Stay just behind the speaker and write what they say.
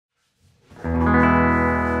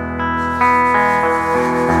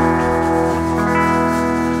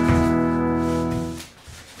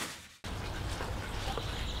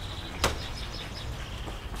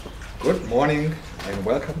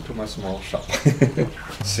small shop.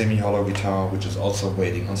 Semi-hollow guitar, which is also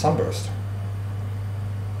waiting on sunburst.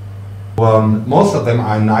 Well, most of them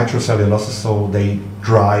are nitrocellulose, so they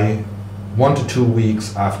dry 1 to 2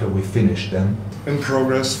 weeks after we finish them. In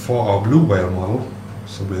progress for our blue whale model.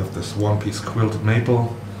 So we have this one-piece quilted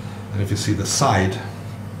maple, and if you see the side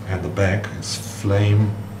and the back, it's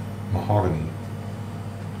flame mahogany.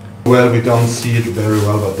 Well, we don't see it very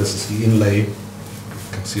well, but this is the inlay.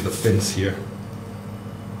 You can see the fins here.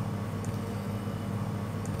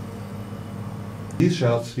 These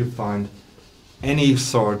shells you find any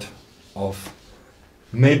sort of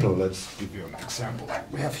maple. Let's give you an example.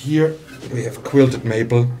 Like we have here, we have quilted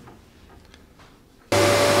maple.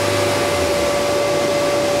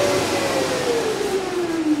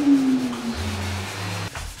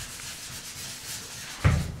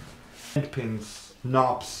 Pins,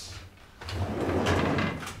 knobs.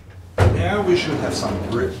 There we should have some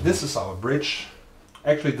bridge. This is our bridge.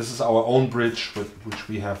 Actually, this is our own bridge, which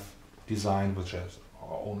we have designed, which has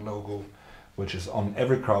our own logo, which is on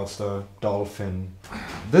every Crowdster, Dolphin.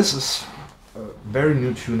 This is a very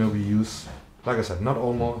new tuner we use. Like I said, not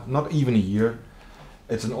even a year.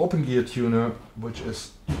 It's an open gear tuner, which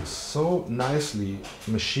is so nicely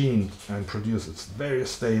machined and produced. It's very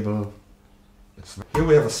stable. Here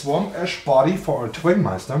we have a swamp ash body for our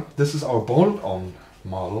Twangmeister. This is our bolt-on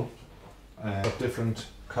model, different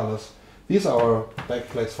colors. These are our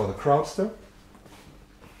backplates for the Crowdster.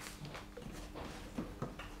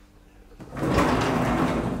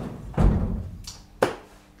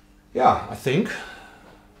 Yeah, I think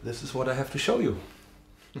this is what I have to show you.